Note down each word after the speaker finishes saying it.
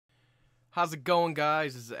How's it going,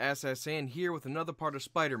 guys? This is Assassin here with another part of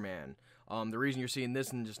Spider-Man. The reason you're seeing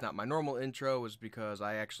this and just not my normal intro is because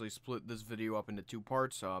I actually split this video up into two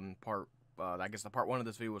parts. I guess the part 1 of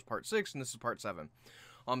this video was part 6, and this is part 7.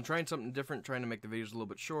 I'm trying something different, trying to make the videos a little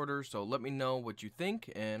bit shorter, so let me know what you think,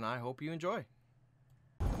 and I hope you enjoy.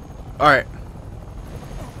 Alright.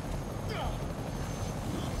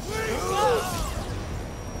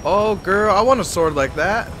 Oh, girl, I want a sword like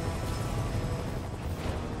that.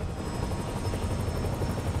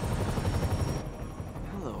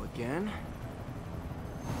 Hello again.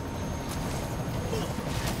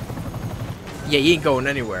 Yeah, you ain't going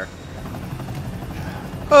anywhere.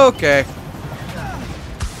 Okay.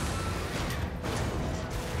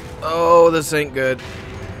 Oh, this ain't good.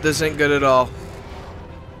 This ain't good at all.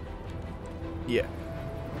 Yeah.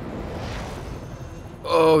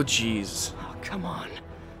 Oh, jeez. Oh, come on.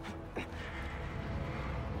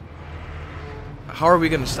 How are we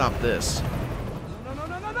gonna stop this?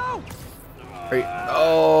 No. Are you,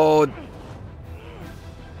 oh.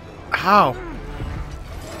 How?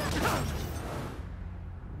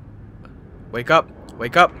 Wake up.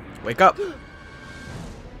 Wake up. Wake up.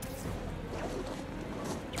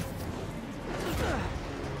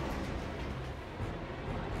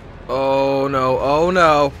 Oh no. Oh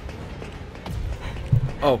no.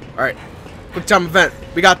 Oh, alright. Quick time event.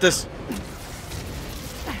 We got this.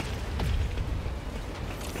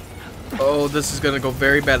 Oh, this is gonna go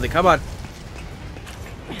very badly. Come on.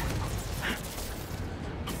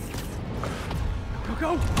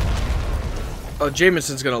 Go. Oh,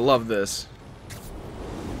 Jameson's gonna love this.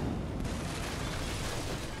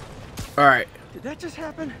 Alright. Did that just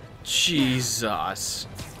happen? Jesus.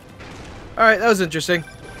 Alright, that was interesting.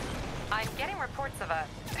 I'm getting reports of a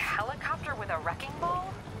helicopter with a wrecking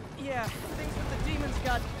ball. Yeah, things with the demons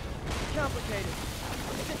got complicated.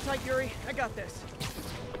 Sit tight, Yuri. I got this.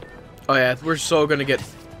 Oh yeah, we're so gonna get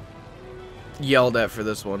yelled at for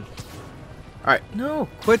this one. Alright, no,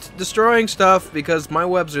 quit destroying stuff because my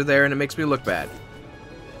webs are there and it makes me look bad.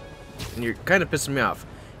 And you're kind of pissing me off.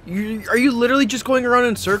 Are you literally just going around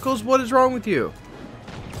in circles? What is wrong with you?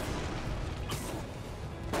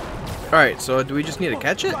 Alright, so do we just need to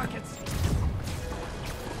catch it?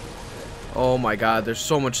 Oh my god, there's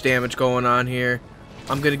so much damage going on here.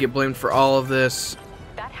 I'm gonna get blamed for all of this.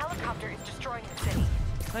 That helicopter is destroying the city.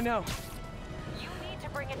 I know. You need to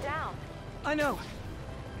bring it down. I know.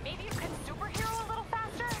 Maybe you can superhero a little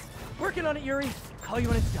faster? Working on it, Yuri. Call you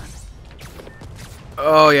when it's done.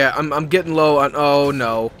 Oh yeah, I'm getting low on. Oh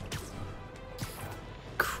no.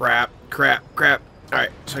 Crap. Alright,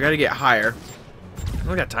 so I gotta get higher. I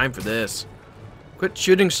don't got time for this. Quit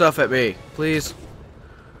shooting stuff at me, please.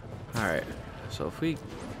 Alright, so if we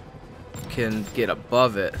can get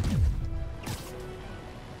above it,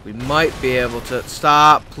 we might be able to.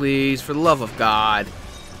 Stop, please, for the love of God.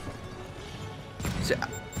 See,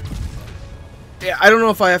 yeah, I don't know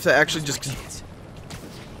if I have to actually just.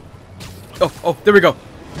 Oh, there we go.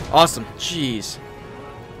 Awesome. Jeez.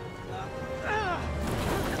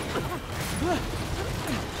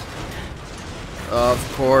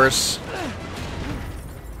 Of course.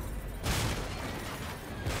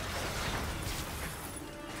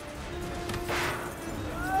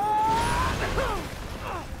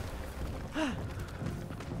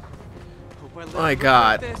 My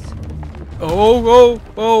God. Oh.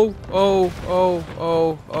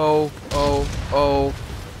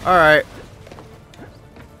 Alright.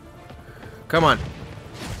 Come on.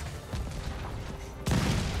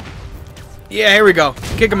 Yeah, here we go.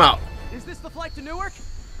 Kick him out. Is this the flight to Newark?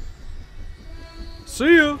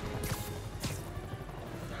 See ya.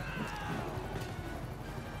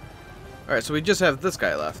 Alright, so we just have this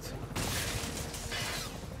guy left.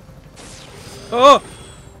 Oh!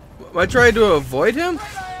 Am I trying to avoid him? I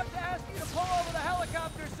have to ask you to pull over the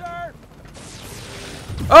helicopter, sir.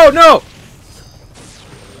 Oh, no!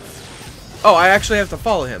 Oh, I actually have to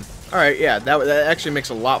follow him. Alright, yeah, that actually makes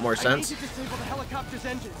a lot more sense. I need to disable the helicopter's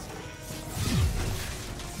engines.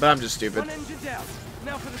 But I'm just stupid. One engine down.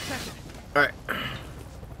 Now for the second. Alright.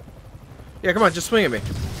 Yeah, come on, just swing at me.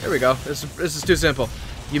 There we go. This is too simple.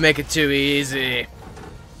 You make it too easy.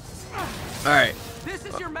 Alright. This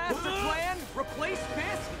is your master plan? Replace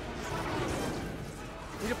Fisk?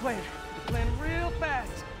 Need a plan. Real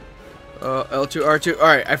fast. L2, R2.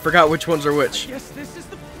 Alright, I forgot which ones are which. Yes, this is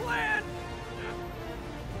the plan.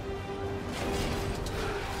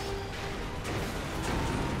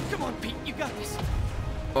 Come on, Pete. You got this.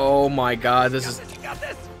 Oh my God, this is. You got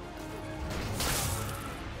this.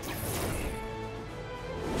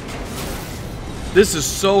 This is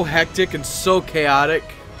so hectic and so chaotic.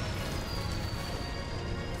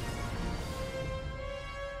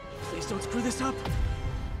 Please don't screw this up.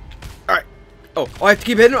 Alright. Oh, I have to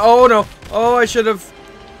keep hitting. Oh, no. Oh, I should have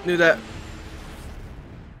knew that.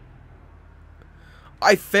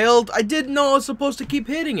 I failed. I didn't know I was supposed to keep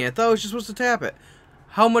hitting it. I thought I was just supposed to tap it.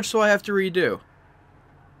 How much do I have to redo?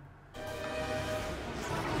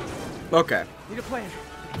 Okay. Need a plan.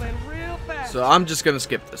 Plan real fast. So I'm just gonna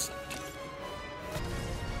skip this.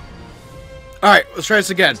 Alright, let's try this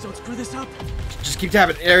again. Please don't screw this up. Just keep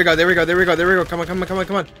tapping. There we go, there we go, there we go, there we go. Come on, come on, come on,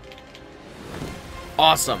 come on.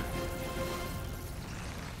 Awesome.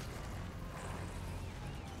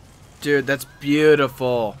 Dude, that's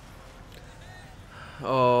beautiful.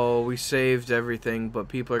 Oh, we saved everything, but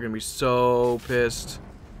people are gonna be so pissed.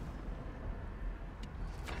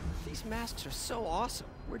 These masks are so awesome.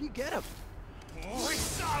 Where do you get them? Cool,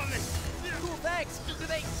 thanks. Do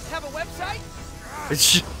they have a website?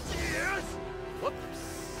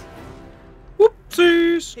 Whoops.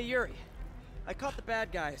 Whoopsies. Hey, Yuri. I caught the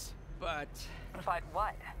bad guys, but But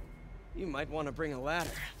what? you might want to bring a ladder.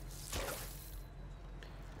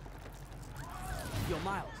 Yo,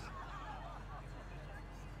 Miles.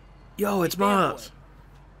 Yo, it's Hey, fanboy. Miles.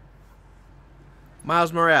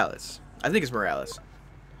 Miles Morales. I think it's Morales.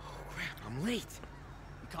 I'm late.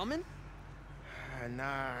 You coming?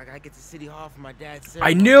 Nah, I gotta get to City Hall for my dad's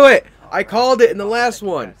I ceremony. knew it! I called it in the last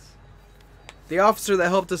one. The officer that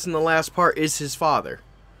helped us in the last part is his father.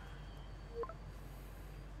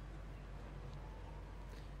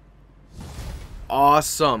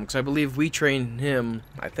 Awesome, because I believe we train him,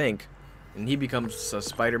 I think, and he becomes a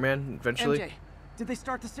Spider-Man eventually. MJ, did they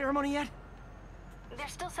start the ceremony yet? They're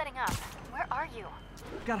still setting up. Where are you?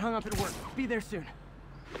 Got hung up at work. Be there soon.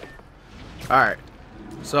 Alright,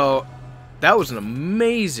 so that was an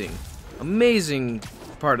amazing, amazing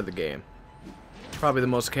part of the game. Probably the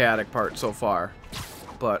most chaotic part so far.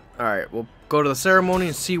 But, alright, we'll go to the ceremony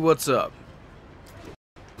and see what's up.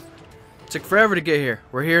 Took forever to get here.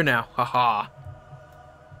 We're here now. Haha.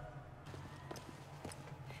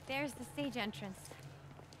 There's the stage entrance.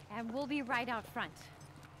 And we'll be right out front.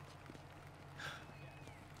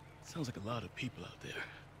 Sounds like a lot of people out there.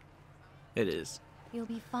 It is. You'll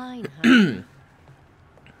be fine, huh?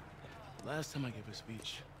 Last time I gave a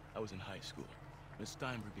speech, I was in high school. Miss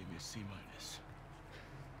Steinberg gave me a C-.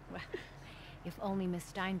 Well, if only Miss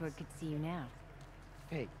Steinberg could see you now.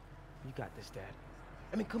 Hey, you got this, Dad.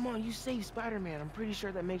 I mean, come on, you saved Spider-Man. I'm pretty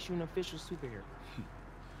sure that makes you an official superhero.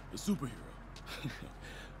 A superhero.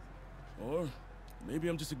 Or maybe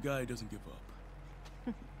I'm just a guy who doesn't give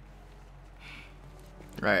up.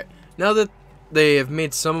 Right. Now that they have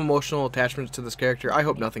made some emotional attachments to this character, I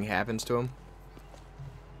hope nothing happens to him.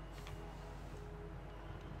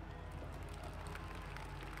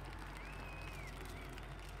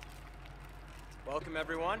 Welcome,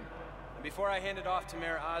 everyone. And before I hand it off to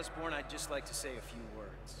Mayor Osborn, I'd just like to say a few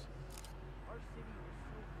words.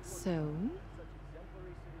 So?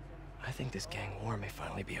 I think this gang war may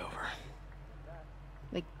finally be over.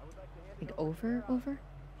 Like over?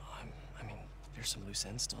 I mean, there's some loose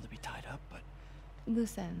ends still to be tied up, but...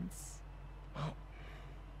 Loose ends. Well,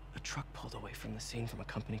 a truck pulled away from the scene from a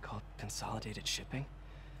company called Consolidated Shipping.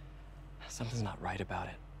 Something's not right about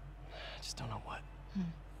it. I just don't know what.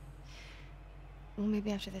 Well,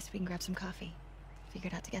 maybe after this we can grab some coffee. Figure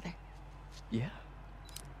it out together. Yeah.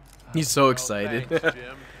 He's so excited. Thanks,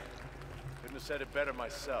 Jim. Couldn't have said it better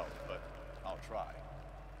myself, but I'll try.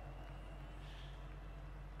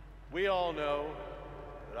 We all know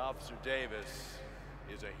that Officer Davis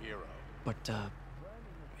is a hero. But,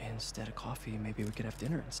 instead of coffee, maybe we could have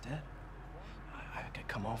dinner instead. I could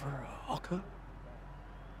come over, I'll cook.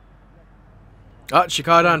 Oh, she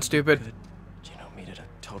caught on, stupid. Could, meet at a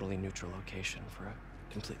totally neutral location for a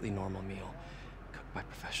completely normal meal, cooked by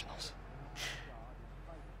professionals.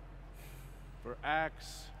 For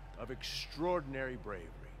acts of extraordinary bravery,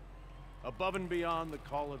 above and beyond the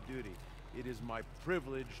call of duty, it is my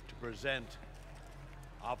privilege to present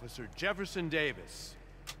Officer Jefferson Davis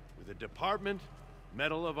with the Department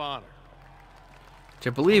Medal of Honor. Which I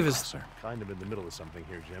believe is... Sir, find him in the middle of something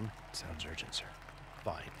here, Jim. Sounds urgent, sir.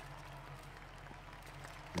 Fine.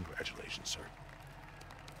 Congratulations, sir.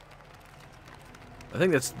 I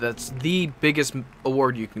think that's the biggest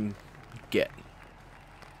award you can get.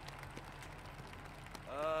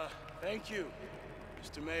 Thank you,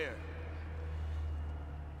 Mr. Mayor.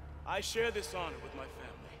 I share this honor with my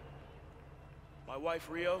family. My wife,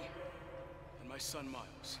 Rio, and my son,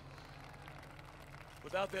 Miles.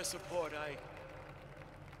 Without their support, I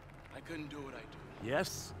couldn't do what I do.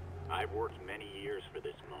 Yes? I've worked many years for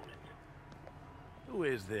this moment. Who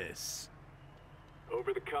is this?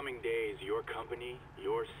 Over the coming days, your company,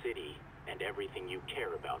 your city, and everything you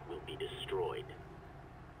care about will be destroyed.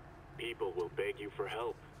 people will beg you for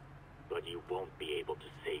help, but you won't be able to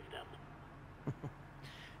save them.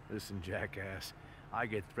 Listen, jackass, I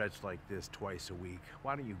get threats like this twice a week.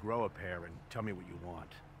 Why don't you grow a pair and tell me what you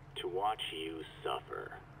want? To watch you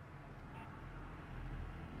suffer.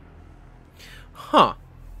 Huh.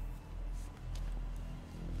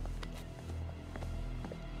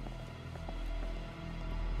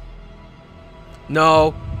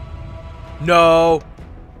 No. No.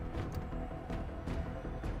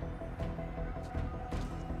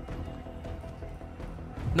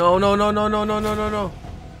 No, no, no, no, no, no, no, no, no.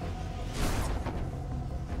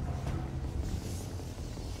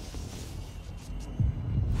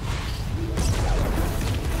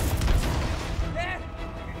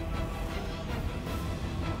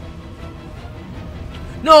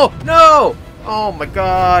 No, no! Oh my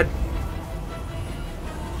god.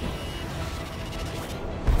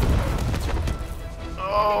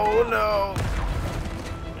 Oh no.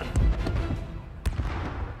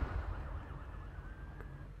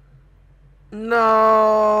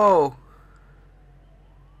 No.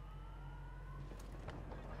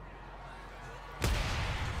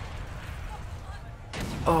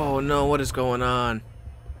 Oh no, what is going on?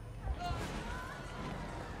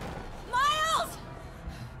 Miles!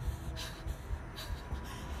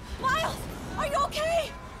 Miles, are you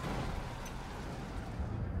okay?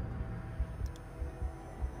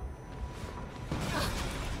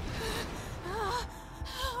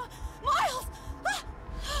 Miles!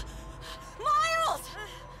 Miles!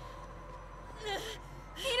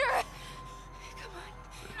 Peter! Come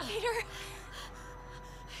on, Peter.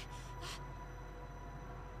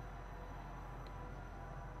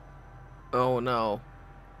 Oh no.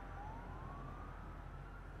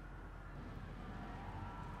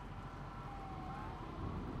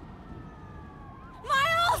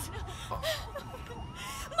 Miles!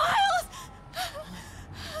 Miles!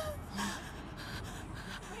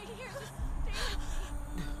 Right here. Just stay with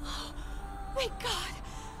me. Thank God.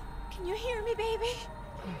 Can you hear me, baby?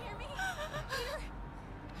 Can you hear me? Peter?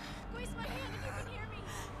 Squeeze my hand if you can hear me.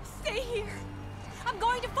 Stay here. I'm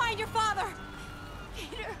going to find your father.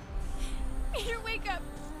 Peter. Peter, wake up.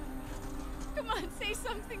 Come on, say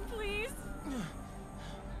something, please.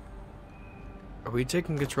 Are we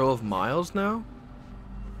taking control of Miles now?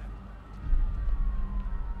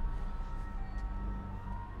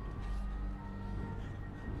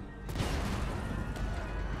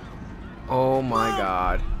 Oh my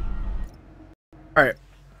god. Alright.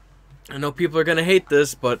 I know people are gonna hate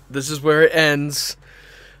this, but this is where it ends.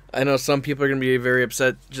 I know some people are gonna be very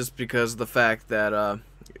upset just because of the fact that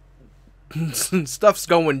stuff's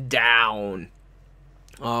going down.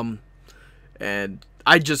 And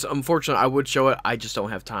I just, unfortunately, I would show it. I just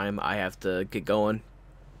don't have time. I have to get going.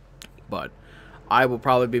 But I will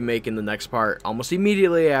probably be making the next part almost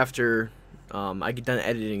immediately after I get done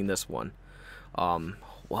editing this one.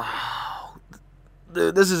 Wow.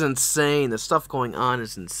 Dude, this is insane. The stuff going on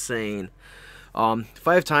is insane. If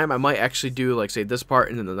I have time, I might actually do, like, say, this part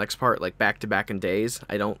and then the next part, like, back-to-back in days.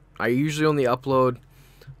 I usually only upload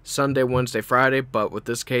Sunday, Wednesday, Friday, but with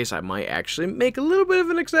this case, I might actually make a little bit of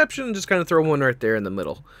an exception and just kind of throw one right there in the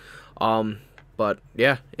middle. But,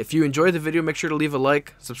 yeah, if you enjoyed the video, make sure to leave a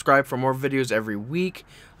like, subscribe for more videos every week.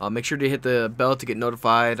 Make sure to hit the bell to get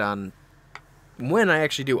notified on when I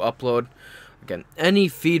actually do upload. Again, any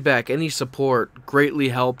feedback, any support greatly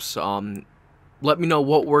helps. Let me know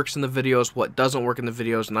what works in the videos, what doesn't work in the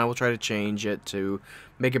videos, and I will try to change it to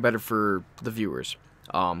make it better for the viewers.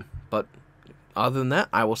 But other than that,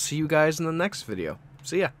 I will see you guys in the next video.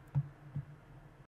 See ya.